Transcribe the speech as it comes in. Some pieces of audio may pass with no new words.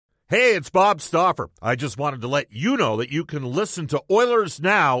Hey, it's Bob Stauffer. I just wanted to let you know that you can listen to Oilers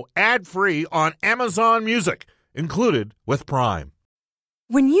Now ad-free on Amazon Music, included with Prime.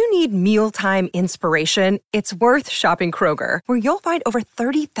 When you need mealtime inspiration, it's worth shopping Kroger, where you'll find over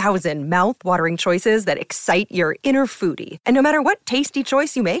 30,000 mouth-watering choices that excite your inner foodie. And no matter what tasty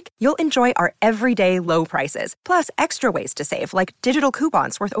choice you make, you'll enjoy our everyday low prices, plus extra ways to save, like digital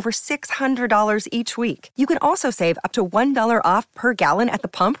coupons worth over $600 each week. You can also save up to $1 off per gallon at the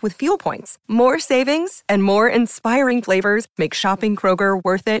pump with fuel points. More savings and more inspiring flavors make shopping Kroger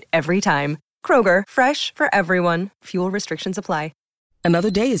worth it every time. Kroger, fresh for everyone. Fuel restrictions apply.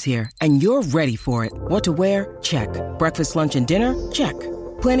 Another day is here, and you're ready for it. What to wear? Check. Breakfast, lunch, and dinner? Check.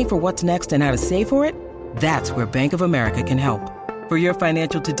 Planning for what's next and how to save for it? That's where Bank of America can help. For your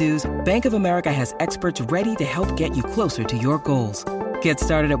financial to-dos, Bank of America has experts ready to help get you closer to your goals. Get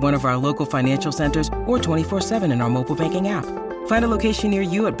started at one of our local financial centers or 24/7 in our mobile banking app. Find a location near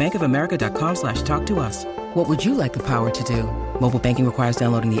you at bankofamerica.com/talktous. What would you like the power to do? Mobile banking requires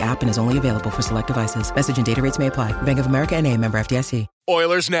downloading the app and is only available for select devices. Message and data rates may apply. Bank of America N.A., member FDIC.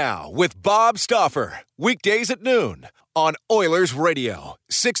 Oilers Now with Bob Stauffer. Weekdays at noon on Oilers Radio,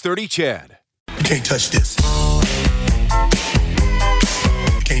 630 CHED. You can't touch this.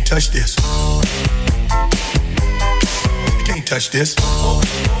 You can't touch this. You can't touch this. You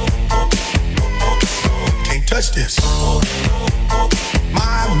can't touch this.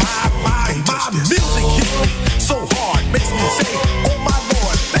 My music hits me so hard, makes me say, oh my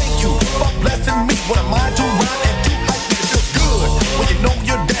Lord, thank you for blessing me. What a mind to rhyme and to hype me. It feels good when you know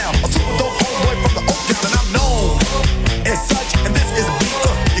you're down. A super dope homeboy from the Oak Town, and I'm known as such. And this is a beat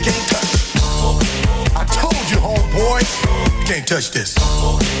you can't touch. I told you, homeboy, you can't touch this.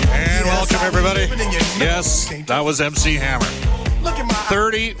 And welcome, everybody. Yes, that was MC Hammer.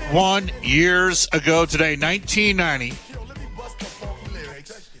 31 years ago today, 1990.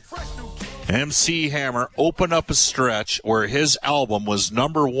 MC Hammer opened up a stretch where his album was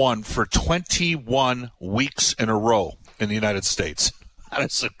number one for 21 weeks in a row in the United States.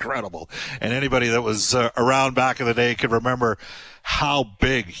 That is incredible. And anybody that was around back in the day can remember how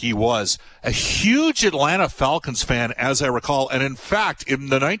big he was. A huge Atlanta Falcons fan, as I recall. And in fact, in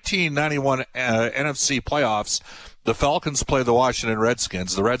the 1991 NFC playoffs, the Falcons played the Washington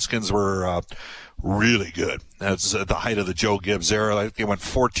Redskins. The Redskins were really good. That's at the height of the Joe Gibbs era. I think they went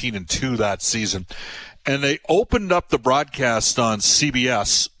 14-2 that season. And they opened up the broadcast on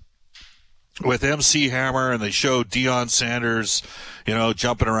CBS with MC Hammer, and they showed Deion Sanders,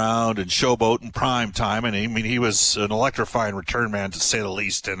 jumping around and showboating prime time. And he was an electrifying return man, to say the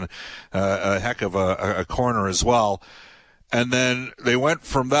least, and a heck of a corner as well. And then they went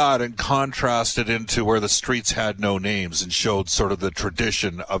from that and contrasted into Where the Streets Had No Names and showed sort of the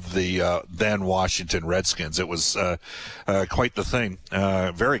tradition of the then Washington Redskins. It was quite the thing.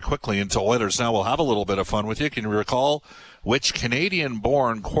 Very quickly into Oilers Now. We'll have a little bit of fun with you. Can you recall which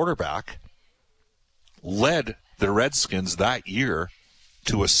Canadian-born quarterback led the Redskins that year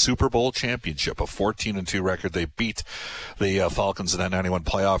to a Super Bowl championship, a 14-2 record? They beat the Falcons in that 91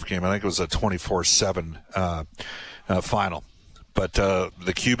 playoff game. I think it was a 24-7 final. But the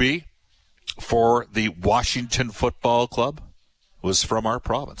QB for the Washington Football Club was from our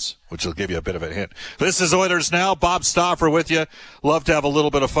province, which will give you a bit of a hint. This is Oilers Now. Bob Stauffer with you. Love to have a little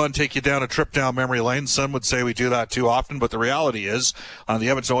bit of fun, take you down a trip down memory lane. Some would say we do that too often, but the reality is, on the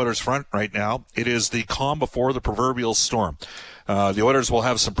Edmonton Oilers front right now, it is the calm before the proverbial storm. The Oilers will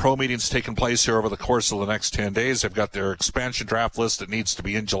have some pro meetings taking place here over the course of the next 10 days. They've got their expansion draft list that needs to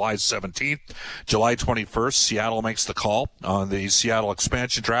be in July 17th. July 21st, Seattle makes the call on the Seattle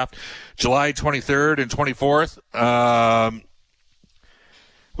expansion draft. July 23rd and 24th,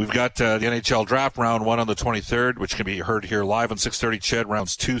 we've got the NHL draft round 1 on the 23rd, which can be heard here live on 630 CHED.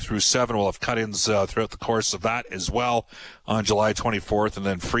 Rounds 2 through 7. We'll have cut-ins throughout the course of that as well on July 24th. And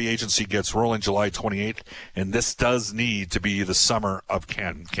then free agency gets rolling July 28th. And this does need to be the summer of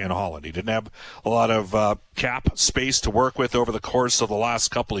Ken Holland. He didn't have a lot of cap space to work with over the course of the last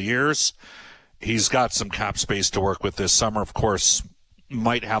couple of years. He's got some cap space to work with this summer. Of course,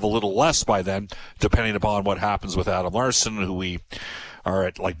 might have a little less by then, depending upon what happens with Adam Larsson, who we are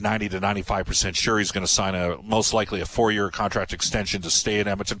at like 90 to 95% sure he's going to sign most likely a 4-year contract extension to stay in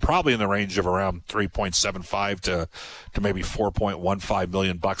Edmonton, probably in the range of around 3.75 to maybe 4.15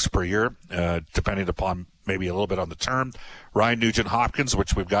 million bucks per year, depending upon maybe a little bit on the term. Ryan Nugent-Hopkins,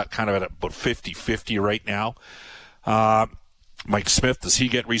 which we've got kind of at about 50-50 right now. Mike Smith, does he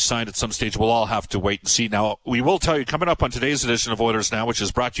get re-signed at some stage? We'll all have to wait and see. Now, we will tell you, coming up on today's edition of Oilers Now, which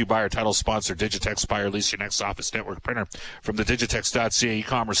is brought to you by our title sponsor, Digitex. Buy or lease your next office network printer from the Digitex.ca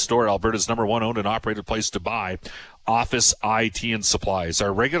e-commerce store, Alberta's #1 owned and operated place to buy office, IT, and supplies.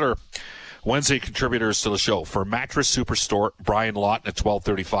 Our regular Wednesday contributors to the show for Mattress Superstore, Brian Lawton at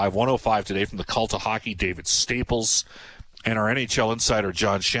 12:35, 1:05 today from the Cult of Hockey, David Staples, and our NHL insider,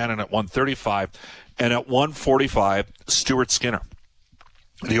 John Shannon at 1:35. And at 1:45, Stuart Skinner,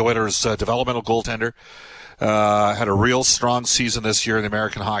 the Oilers' developmental goaltender, had a real strong season this year in the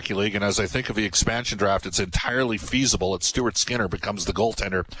American Hockey League. And as I think of the expansion draft, it's entirely feasible that Stuart Skinner becomes the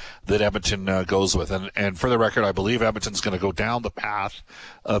goaltender that Edmonton goes with. And for the record, I believe Edmonton's going to go down the path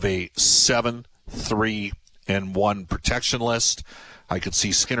of a 7-3-1 protection list. I could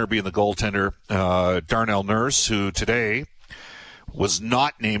see Skinner being the goaltender. Darnell Nurse, who today was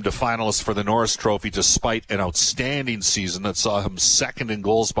not named a finalist for the Norris Trophy despite an outstanding season that saw him second in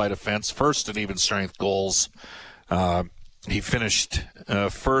goals by defense, first in even strength goals. He finished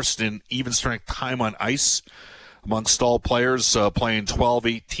first in even strength time on ice amongst all players, playing 12,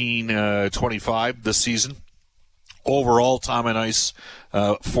 18, 25 this season. Overall, time on ice,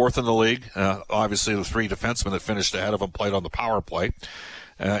 fourth in the league. Obviously, the three defensemen that finished ahead of him played on the power play.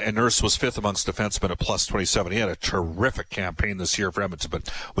 And Nurse was fifth amongst defensemen at plus 27. He had a terrific campaign this year for Edmonton.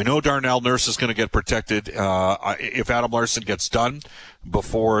 But we know Darnell Nurse is going to get protected if Adam Larsson gets done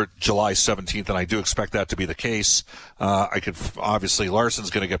before July 17th, and I do expect that to be the case. Obviously, Larsson's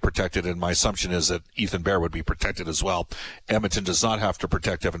going to get protected, and my assumption is that Ethan Bear would be protected as well. Edmonton does not have to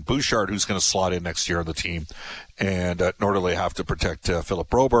protect Evan Bouchard, who's going to slot in next year on the team, and nor do they have to protect Philip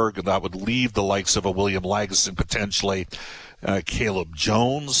Broberg, and that would leave the likes of a William Lagesson potentially, Caleb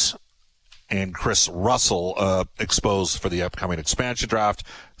Jones and Chris Russell exposed for the upcoming expansion draft.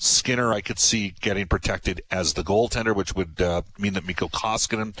 Skinner, I could see getting protected as the goaltender, which would mean that Mikko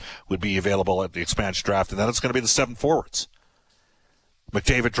Koskinen would be available at the expansion draft, and then it's going to be the 7 forwards.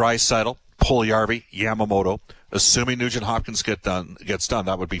 McDavid, Draisaitl, Puljujarvi, Yamamoto. Assuming Nugent Hopkins gets done,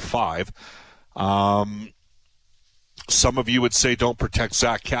 that would be 5. Some of you would say don't protect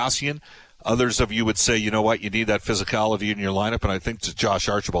Zach Kassian. Others of you would say, you know what, you need that physicality in your lineup, and I think Josh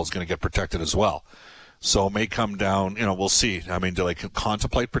Archibald is going to get protected as well. So it may come down, we'll see. I mean, do they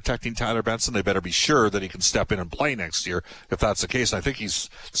contemplate protecting Tyler Benson? They better be sure that he can step in and play next year if that's the case. And I think at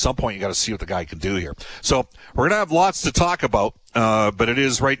some point you got to see what the guy can do here. So we're going to have lots to talk about, but it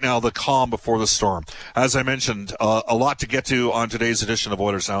is right now the calm before the storm. As I mentioned, a lot to get to on today's edition of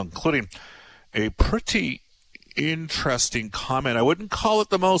Oilers Now, including a pretty interesting comment. I wouldn't call it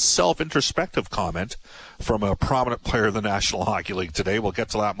the most self-introspective comment from a prominent player in the National Hockey League today. We'll get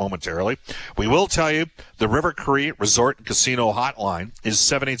to that momentarily. We will tell you the River Cree Resort and Casino hotline is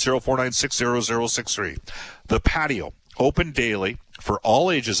 780-496-0063. The patio, open daily for all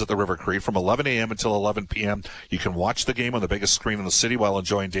ages at the River Cree from 11 a.m. until 11 p.m. You can watch the game on the biggest screen in the city while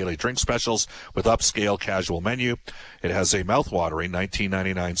enjoying daily drink specials with upscale casual menu. It has a mouth-watering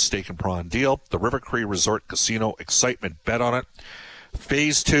 $19.99 steak and prawn deal. The River Cree Resort Casino excitement bet on it.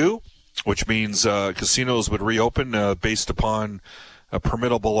 Phase 2, which means casinos would reopen based upon a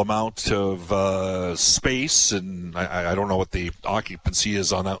permittable amount of space, and I don't know what the occupancy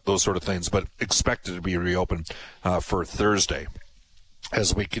is on those sort of things, but expected to be reopened for Thursday.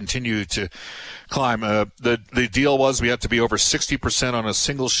 As we continue to climb, the deal was we had to be over 60% on a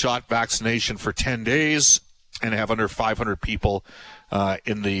single-shot vaccination for 10 days and have under 500 people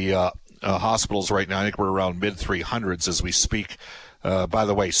in the hospitals right now. I think we're around mid-300s as we speak. By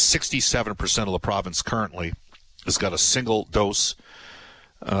the way, 67% of the province currently has got a single dose.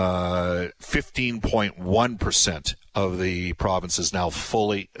 15.1% of the province is now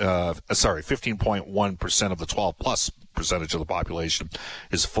 15.1% of the 12-plus percentage of the population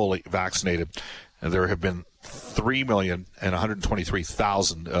is fully vaccinated. And there have been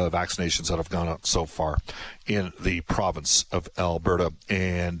 3,123,000 vaccinations that have gone out so far in the province of Alberta.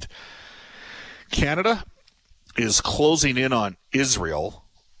 And Canada is closing in on Israel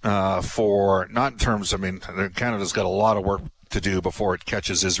for, not in terms, Canada's got a lot of work to do before it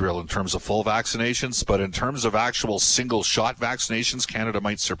catches Israel in terms of full vaccinations, but in terms of actual single-shot vaccinations, Canada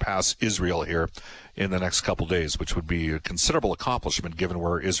might surpass Israel here in the next couple days, which would be a considerable accomplishment given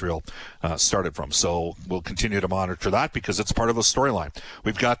where Israel started from. So we'll continue to monitor that because it's part of the storyline.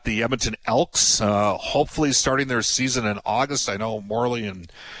 We've got the Edmonton Elks hopefully starting their season in August. I know Morley and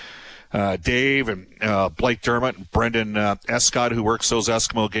Dave and Blake Dermott and Brendan Escott, who works those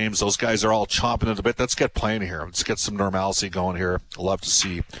Eskimo games, those guys are all chomping at the bit. Let's get playing here. Let's get some normalcy going here. I'd love to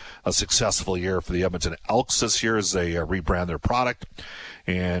see a successful year for the Edmonton Elks this year as they rebrand their product.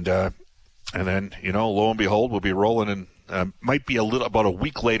 And then, lo and behold, we'll be rolling in might be about a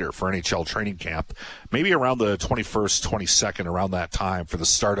week later for NHL training camp, maybe around the 21st, 22nd, around that time for the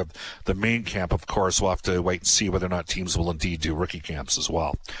start of the main camp. Of course, we'll have to wait and see whether or not teams will indeed do rookie camps as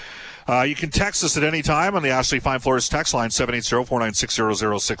well. You can text us at any time on the Ashley Fine Floors text line,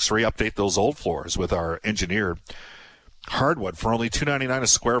 780-496-0063. Update those old floors with our engineered hardwood for only $2.99 a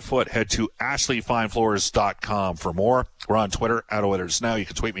square foot. Head to ashleyfinefloors.com for more. We're on Twitter at Oilers Now. You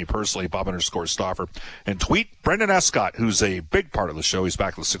can tweet me personally, Bob_Stauffer, and tweet Brendan Escott, who's a big part of the show. He's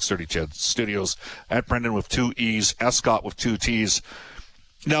back at the 630 CHED Studios at Brendan with 2 E's, Escott with 2 T's.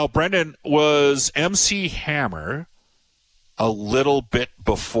 Now, Brendan, was MC Hammer a little bit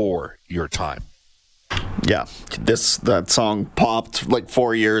before your time? Yeah, that song popped like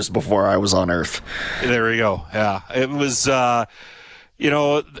 4 years before I was on Earth. There we go. Yeah, it was.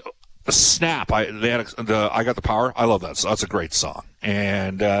 Snap. I Got the Power. I love that. So that's a great song.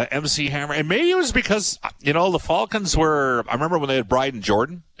 And MC Hammer. And maybe it was because the Falcons were. I remember when they had Bryden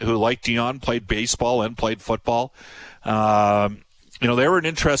Jordan, who, like Dion, played baseball and played football. They were an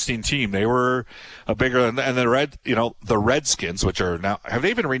interesting team. They were a bigger, and the Redskins, which are now, have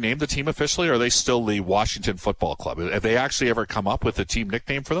they even renamed the team officially, or are they still the Washington Football Club? Have they actually ever come up with a team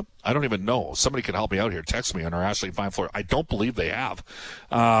nickname for them? I don't even know. Somebody can help me out here. Text me on our Ashley Fine Floor. I don't believe they have.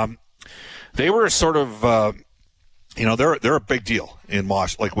 They were sort of, they're a big deal in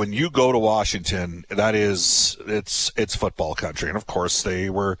Washington. Like when you go to Washington, it's football country. And of course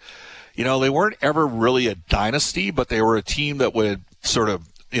they were, they weren't ever really a dynasty, but they were a team that would sort of,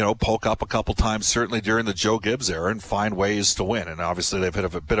 poke up a couple times, certainly during the Joe Gibbs era, and find ways to win. And obviously they've had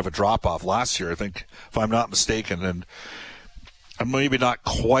a bit of a drop-off last year, I think, if I'm not mistaken. And I'm maybe not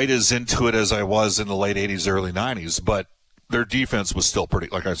quite as into it as I was in the late 80s, early 90s, but their defense was still pretty,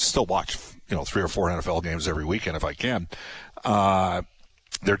 like I still watch, 3 or 4 NFL games every weekend if I can.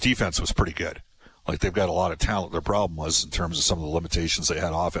 Their defense was pretty good. Like, they've got a lot of talent. Their problem was in terms of some of the limitations they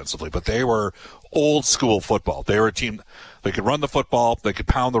had offensively. But they were old-school football. They were a team, they could run the football, they could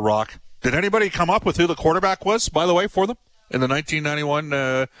pound the rock. Did anybody come up with who the quarterback was, by the way, for them in the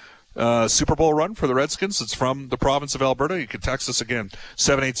 1991 Super Bowl run for the Redskins? It's from the province of Alberta. You can text us again,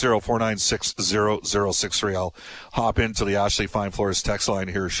 780-496-0063. I'll hop into the Ashley Fine Floors text line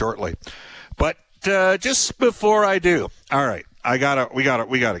here shortly. But just before I do, all right. We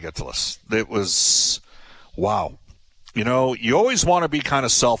gotta get to this. It was, wow. You always want to be kind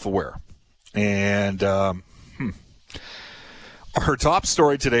of self-aware. And our top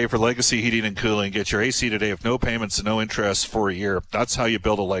story today for Legacy Heating and Cooling: get your AC today with no payments and no interest for a year. That's how you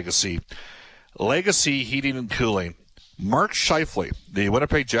build a legacy. Legacy Heating and Cooling. Mark Scheifele, the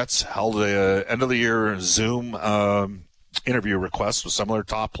Winnipeg Jets, held a end-of-the-year Zoom interview request with some of their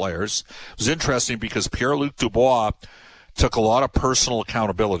top players. It was interesting because Pierre-Luc Dubois took a lot of personal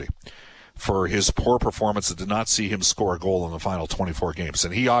accountability for his poor performance and did not see him score a goal in the final 24 games.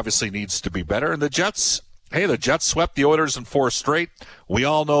 And he obviously needs to be better. And the Jets swept the Oilers in 4 straight. We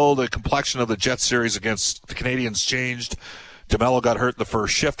all know the complexion of the Jets series against the Canadians changed. DeMello got hurt in the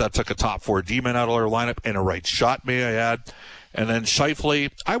first shift. That took a top 4 D-man out of their lineup and a right shot, may I add. And then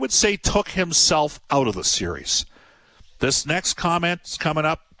Scheifele, I would say, took himself out of the series. This next comment's coming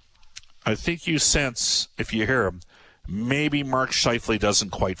up. I think you sense, if you hear him, maybe Mark Scheifele doesn't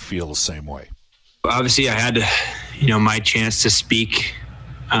quite feel the same way. Obviously, I had, my chance to speak,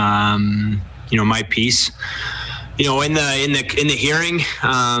 my piece. In the hearing,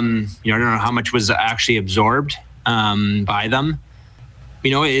 I don't know how much was actually absorbed by them.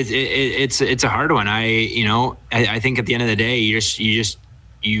 It's a hard one. I think at the end of the day,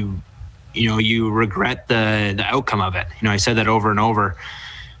 you regret the outcome of it. I said that over and over.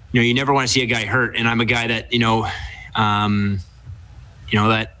 You never want to see a guy hurt, and I'm a guy that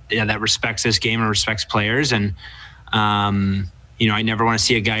that respects this game and respects players, and I never want to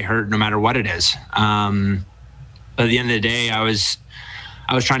see a guy hurt no matter what it is. But at the end of the day, I was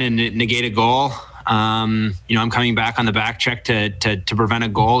trying to negate a goal. I'm coming back on the back check to prevent a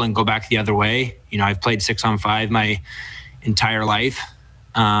goal and go back the other way. I've played 6-on-5 my entire life.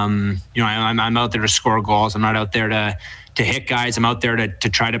 I'm out there to score goals. I'm not out there to hit guys. I'm out there to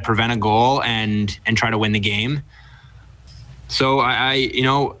try to prevent a goal and try to win the game. So I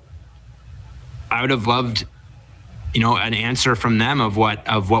would have loved, an answer from them of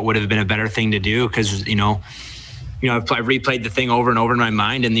what would have been a better thing to do. Cause I've replayed the thing over and over in my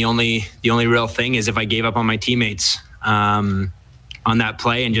mind. And the only real thing is if I gave up on my teammates, on that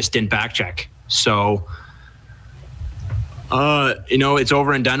play and just didn't back check. So, it's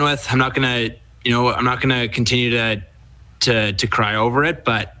over and done with. I'm not going to continue to cry over it,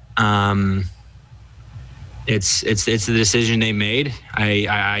 but, it's the decision they made.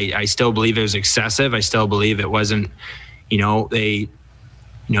 I still believe it was excessive. I still believe it wasn't, they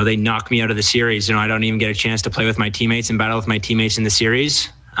knock me out of the series. I don't even get a chance to play with my teammates and battle with my teammates in the series.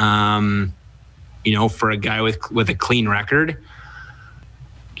 For a guy with a clean record.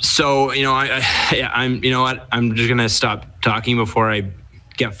 So, I'm just going to stop talking before I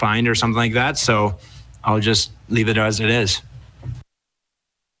get fined or something like that. So I'll just leave it as it is.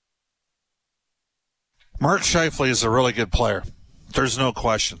 Mark Scheifele is a really good player. There's no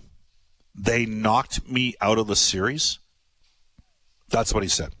question. They knocked me out of the series. That's what he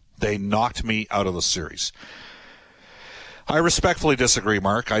said. They knocked me out of the series. I respectfully disagree,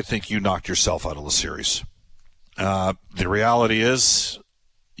 Mark. I think you knocked yourself out of the series. The reality is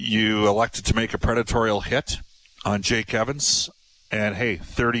you elected to make a predatory hit on Jake Evans. And, hey,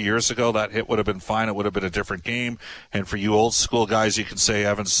 30 years ago, that hit would have been fine. It would have been a different game. And for you old school guys, you can say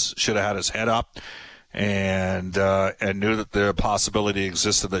Evans should have had his head up and knew that the possibility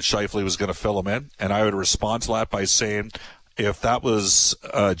existed that Scheifele was going to fill him in. And I would respond to that by saying, if that was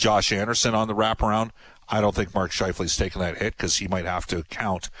Josh Anderson on the wraparound, I don't think Mark Scheifele's taking that hit because he might have to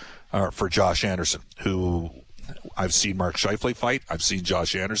account for Josh Anderson, who I've seen Mark Scheifele fight. I've seen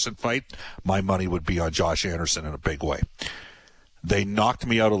Josh Anderson fight. My money would be on Josh Anderson in a big way. They knocked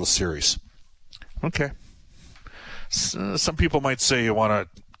me out of the series. Okay. Some people might say you want to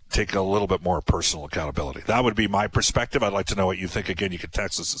take a little bit more personal accountability. That would be my perspective. I'd like to know what you think. Again, you can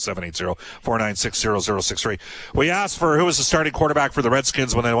text us at 780-496-0063. We asked for who was the starting quarterback for the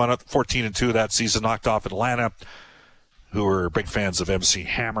Redskins when they went up 14-2 that season, knocked off Atlanta, who were big fans of MC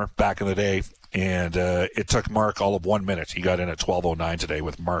Hammer back in the day. And it took Mark all of 1 minute. He got in at 12:09 today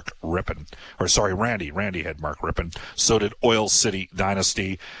with Mark Rippon. Randy. Randy had Mark Rippon. So did Oil City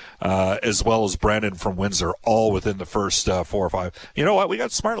Dynasty, as well as Brandon from Windsor, all within the first 4 or 5. You know what? We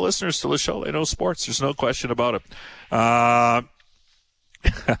got smart listeners to the show. They know sports. There's no question about it.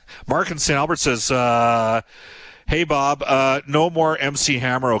 Mark in St. Albert says, hey, Bob, no more MC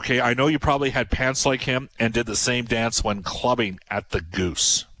Hammer, okay? I know you probably had pants like him and did the same dance when clubbing at the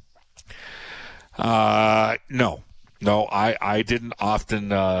Goose. No, I didn't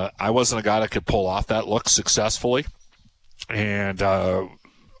often, I wasn't a guy that could pull off that look successfully. And,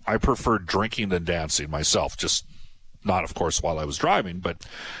 I preferred drinking than dancing myself, just not, of course, while I was driving, but,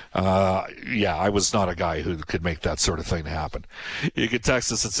 I was not a guy who could make that sort of thing happen. You can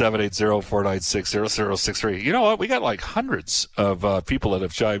text us at 780-496-0063. You know what? We got like hundreds of, people that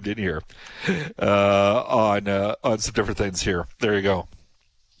have chimed in here, on some different things here. There you go.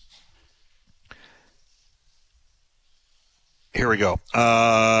 Here we go.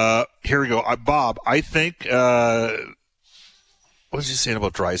 Bob, I think, what was he saying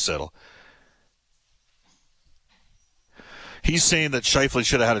about Draisaitl? He's saying that Scheifele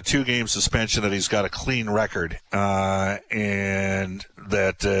should have had a 2-game suspension, that he's got a clean record, and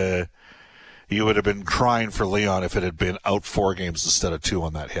that you would have been crying for Leon if it had been out 4 games instead of 2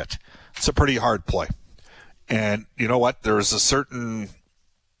 on that hit. It's a pretty hard play. And you know what? There's a certain,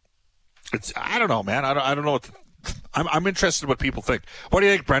 I don't know, man. I don't know what I'm interested in what people think. What do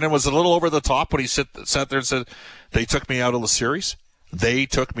you think, Brendan? Was it a little over the top when he sat there and said, they took me out of the series? They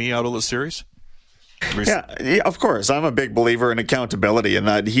took me out of the series? Yeah, of course. I'm a big believer in accountability, and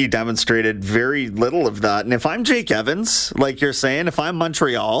that he demonstrated very little of that. And if I'm Jake Evans, like you're saying, if I'm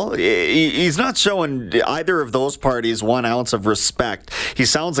Montreal, he's not showing either of those parties 1 ounce of respect. He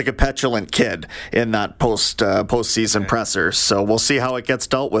sounds like a petulant kid in that postseason presser. So we'll see how it gets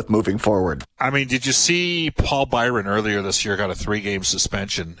dealt with moving forward. I mean, did you see Paul Byron earlier this year got a 3-game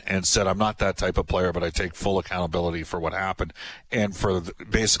suspension and said, I'm not that type of player, but I take full accountability for what happened and for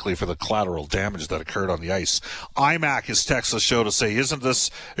basically for the collateral damage that occurred on the ice. IMAC has texted the show to say, isn't this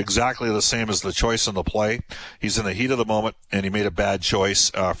exactly the same as the choice on the play? He's in the heat of the moment, and he made a bad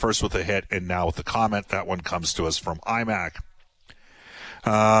choice, first with a hit and now with the comment. That one comes to us from IMAC.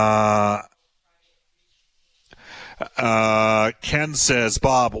 Ken says,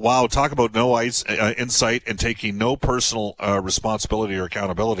 Bob, wow, talk about no insight and taking no personal responsibility or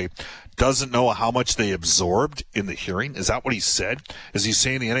accountability. Doesn't know how much they absorbed in the hearing. Is that what he said? Is he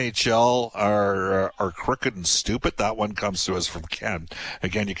saying the NHL are crooked and stupid? That one comes to us from Ken.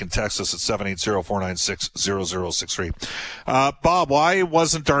 Again, you can text us at 780-496-0063. Bob, why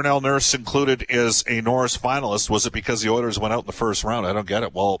wasn't Darnell Nurse included as a Norris finalist? Was it because the Oilers went out in the first round? I don't get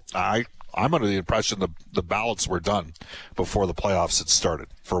it. Well, I'm under the impression the ballots were done before the playoffs had started,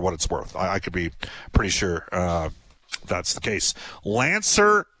 for what it's worth. I could be pretty sure that's the case.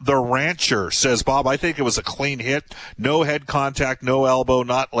 Lancer the Rancher says, Bob, I think it was a clean hit. No head contact, no elbow,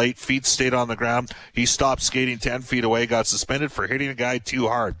 not late. Feet stayed on the ground. He stopped skating 10 feet away, got suspended for hitting a guy too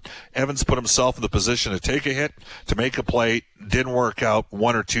hard. Evans put himself in the position to take a hit, to make a play. Didn't work out.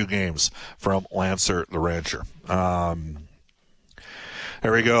 1 or 2 games from Lancer the Rancher. There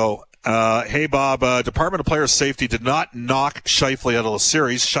we go. Hey, Bob, Department of Player Safety did not knock Scheifele out of the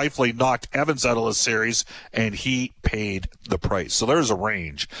series. Scheifele knocked Evans out of the series, and he paid the price. So there's a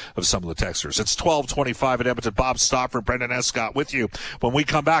range of some of the texters. It's 12:25 at Edmonton. Bob Stauffer, Brendan Escott with you. When we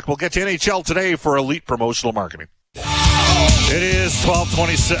come back, we'll get to NHL Today for Elite Promotional Marketing. It is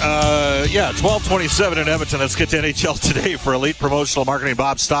 12:27 in Edmonton. Let's get to NHL Today for Elite Promotional Marketing.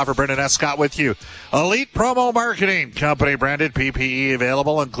 Bob Stauffer, Brendan Escott with you. Elite Promo Marketing Company branded PPE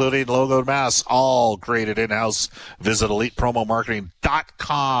available, including logoed masks, all graded in-house. Visit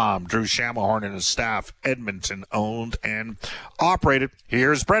ElitePromoMarketing.com. Drew Shamahorn and his staff, Edmonton owned and operated.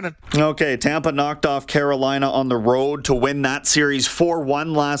 Here's Brendan. Okay, Tampa knocked off Carolina on the road to win that series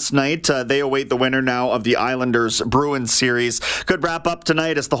 4-1 last night. They await the winner now of the Islanders-Bruins series. Could wrap up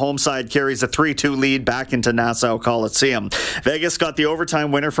tonight as the home side carries a 3-2 lead back into Nassau Coliseum. Vegas got the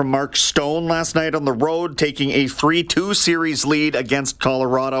overtime winner from Mark Stone last night on the road, taking a 3-2 series lead against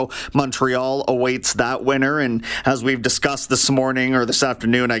Colorado. Montreal awaits that winner, and as we've discussed this morning, or this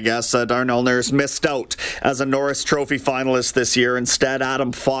afternoon, I guess, Darnell Nurse missed out as a Norris Trophy finalist this year. Instead,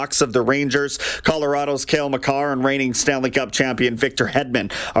 Adam Fox of the Rangers, Colorado's Cale Makar, and reigning Stanley Cup champion Victor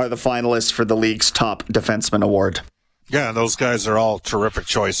Hedman are the finalists for the league's top defenseman award. Yeah, those guys are all terrific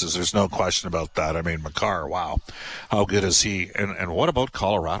choices. There's no question about that. I mean, Makar, wow. How good is he? And what about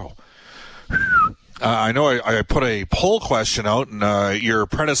Colorado? I know I put a poll question out, and your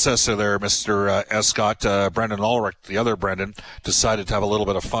predecessor there, Mr. Escott, Brendan Ulrich, the other Brendan, decided to have a little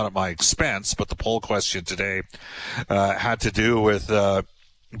bit of fun at my expense. But the poll question today had to do with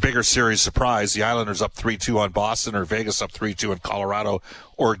bigger series surprise. The Islanders up 3-2 on Boston, or Vegas up 3-2 in Colorado,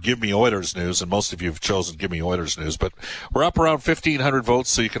 or give me Oilers news. And most of you have chosen give me Oilers news. But we're up around 1,500 votes,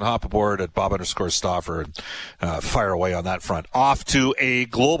 so you can hop aboard at Bob_Stauffer and fire away on that front. Off to a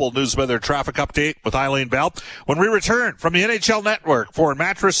global news weather traffic update with Eileen Bell when we return from the NHL Network for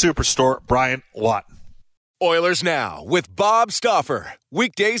Mattress Superstore, Brian Lawton. Oilers Now with Bob Stauffer.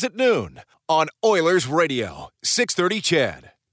 Weekdays at noon on Oilers Radio, 630 CHED.